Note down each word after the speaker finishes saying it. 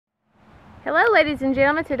Hello ladies and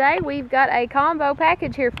gentlemen, today we've got a combo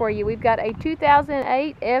package here for you. We've got a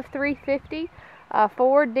 2008 F350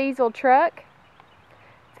 Ford diesel truck.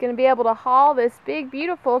 It's going to be able to haul this big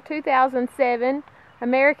beautiful 2007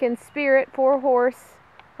 American Spirit 4-horse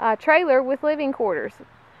trailer with living quarters.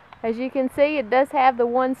 As you can see, it does have the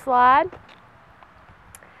one slide.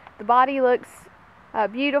 The body looks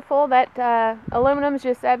beautiful. That aluminum is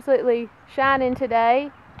just absolutely shining today.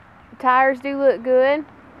 The tires do look good.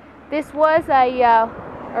 This was is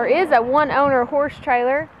a one-owner horse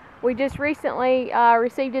trailer. We just recently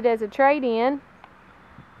received it as a trade-in.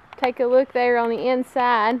 Take a look there on the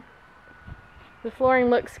inside. The flooring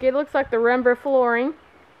looks good. It looks like the rumber flooring.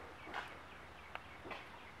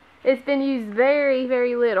 It's been used very,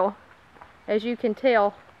 very little, as you can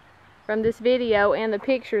tell from this video and the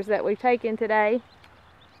pictures that we've taken today.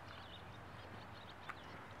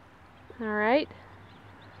 Alright.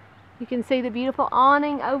 You can see the beautiful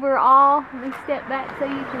awning overall. Let me step back so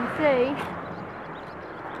you can see.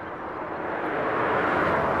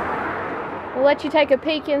 We'll let you take a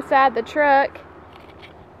peek inside the truck.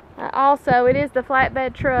 Also, it is the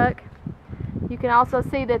flatbed truck. You can also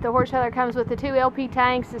see that the horse trailer comes with the 2 LP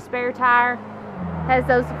tanks, the spare tire. Has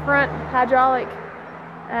those front hydraulic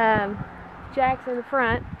jacks in the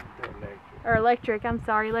front. Or electric, I'm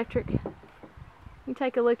sorry, electric. You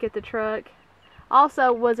take a look at the truck.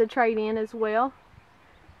 Also was a trade-in as well.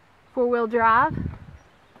 4-wheel drive.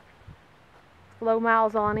 Low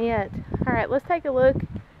miles on it. Alright, let's take a look.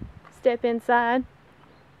 Step inside.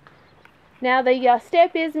 Now the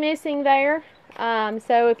step is missing there.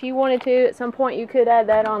 So if you wanted to at some point, you could add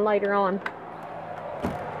that on later on.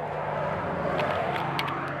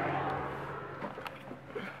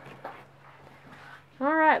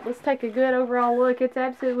 Alright, let's take a good overall look. It's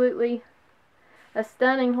absolutely a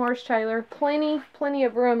stunning horse trailer. Plenty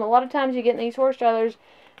of room. A lot of times you get in these horse trailers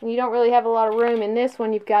and you don't really have a lot of room. In this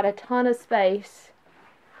one, you've got a ton of space.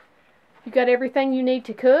 You've got everything you need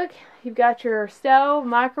to cook. You've got your stove,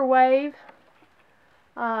 microwave.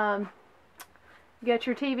 You got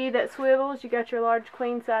your TV that swivels. You got your large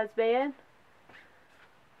queen size bed.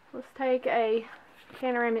 Let's take a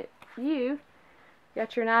panoramic view. You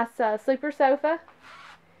got your nice sleeper sofa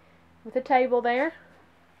with a table there.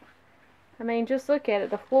 I mean, just look at it.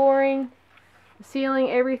 The flooring, the ceiling,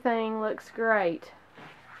 everything looks great.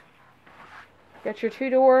 Got your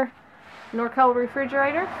 2-door Norcold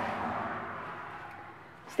refrigerator.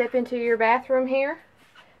 Step into your bathroom here.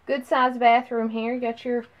 Good sized bathroom here. You got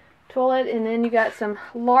your toilet, and then you got some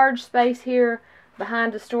large space here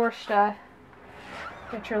behind to store stuff.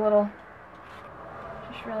 Got your little,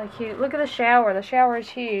 just really cute. Look at the shower. The shower is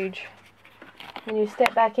huge. And you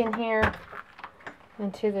step back in here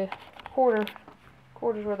into the quarters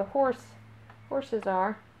where the horses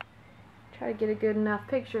are. Try to get a good enough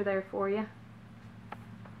picture there for you.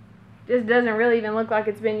 Just doesn't really even look like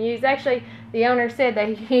it's been used. Actually, the owner said that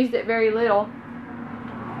he used it very little.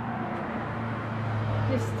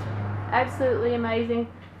 Just absolutely amazing.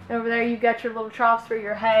 Over there you've got your little troughs for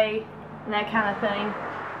your hay and that kind of thing.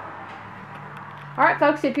 Alright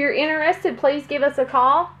folks, if you're interested, please give us a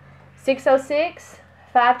call.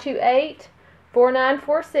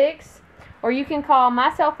 606-528-4946. Or you can call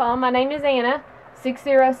my cell phone. My name is Anna.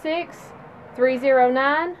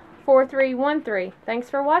 606-309-4313. Thanks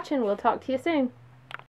for watching. We'll talk to you soon.